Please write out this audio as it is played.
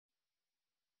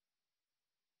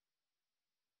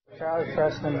Charlie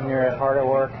Preston, you're hard at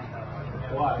work.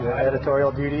 Your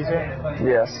editorial duties here?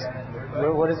 Yes.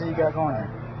 What is it you got going here?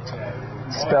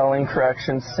 Spelling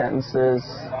corrections, sentences.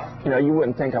 You know, you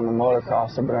wouldn't think I'm a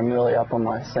motocrosser, but I'm really up on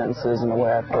my sentences and the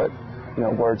way I put,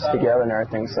 words together and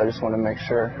everything. So I just want to make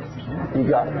sure you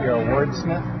got it. You're a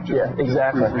wordsmith? Yeah,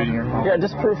 exactly. Yeah,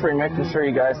 just proofreading, making sure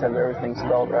you guys have everything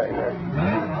spelled right here.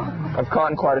 I've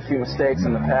caught quite a few mistakes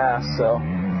in the past, so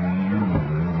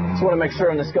just want to make sure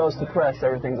when this goes to press,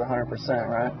 everything's 100%,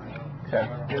 right? Okay.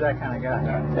 You're that kind of guy.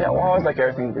 Yeah, well, I always like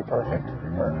everything to be perfect.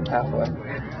 Or halfway.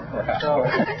 So,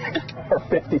 or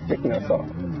 50-50,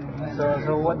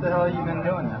 So what the hell have you been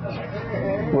doing now?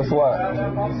 With what?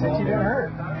 Since you've been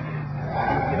hurt.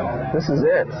 This is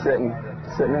it. Sitting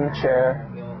in a chair.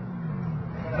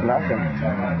 Nothing.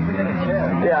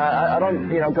 Yeah, I don't,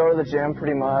 go to the gym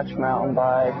pretty much, mountain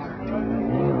bike.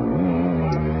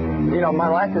 My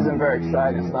life isn't very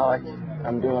exciting. It's not like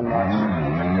I'm doing much.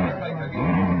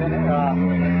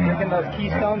 Drinking those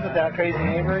Keystones with that crazy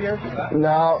neighbor of yours?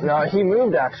 No, he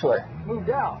moved actually. Moved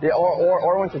out? Yeah,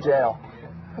 or went to jail.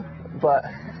 But,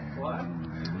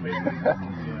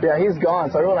 yeah, he's gone,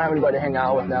 so I really don't have anybody to hang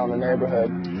out with now in the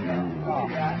neighborhood. Oh,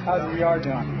 how's the yard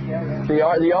doing? The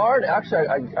yard? Actually,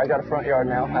 I got a front yard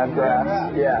now. I have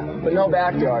grass. Yeah, but no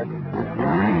backyard.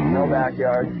 No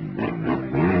backyard.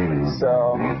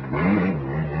 So,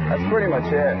 that's pretty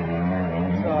much it.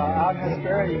 So, out in the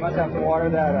spirit, you must have to water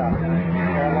that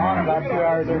lawn about 2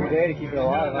 hours every day to keep it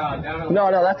alive. Huh? No,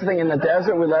 that's the thing. In the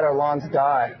desert, we let our lawns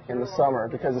die in the summer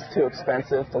because it's too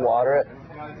expensive to water it.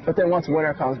 But then once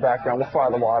winter comes back around, we'll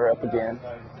fire the water up again.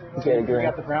 Get it green. You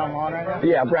got the brown lawn right now?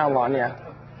 Yeah, brown lawn, yeah.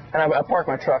 And I park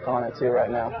my truck on it too right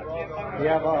now. Do you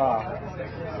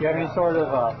have any sort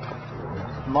of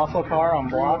muscle car on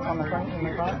blocks on the front in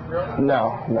the car?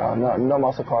 No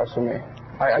muscle cars for me.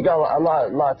 I got a lot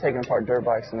of taking apart dirt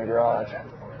bikes in the garage,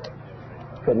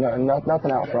 but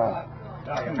nothing out front.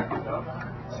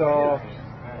 So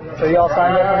you all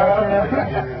signed up for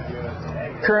next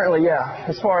year? Currently, yeah.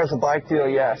 As far as the bike deal,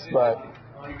 yes, but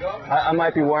I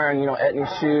might be wearing,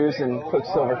 Etnies shoes and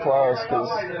Quicksilver clothes because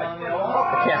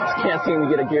I can't seem to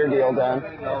get a gear deal done.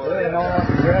 Really, no one wants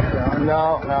to dress though?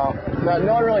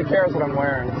 No one really cares what I'm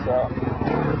wearing, so.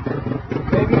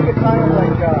 Maybe you could sign with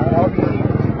like LBC.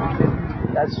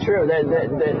 That's true. They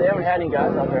haven't had any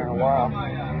guys out there in a while. I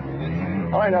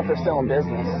don't even know if they're still in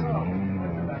business.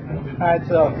 Alright,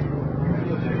 so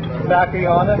factory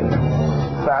Honda?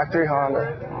 Factory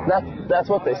Honda. That's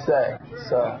what they say.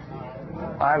 So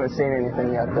I haven't seen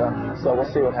anything yet though. So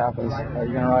we'll see what happens. Are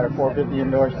you gonna ride a 450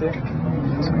 indoors too?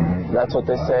 That's what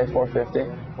they say, 450.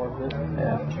 450?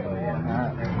 Yeah.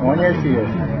 Alright. 1 year, 2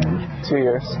 years? 2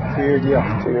 years. 2 year deal.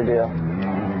 2 year deal.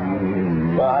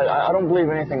 But I don't believe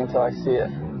anything until I see it.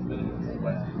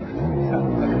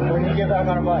 When do you get back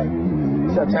on a bike?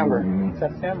 September.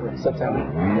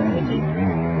 Itchy?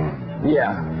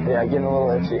 Yeah, getting a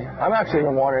little itchy. I'm actually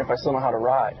even wondering if I still know how to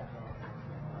ride.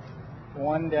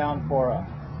 1 down, 4 up.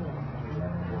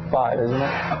 5, isn't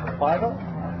it? 5 up?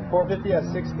 450 at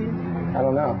 60? I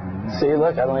don't know. See,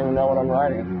 look, I don't even know what I'm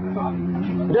riding.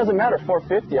 It doesn't matter,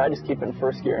 450, I just keep it in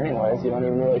first gear anyways. You don't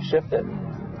even really shift it.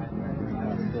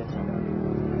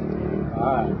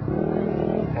 Alright.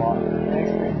 Well, thanks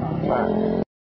for your time. All right.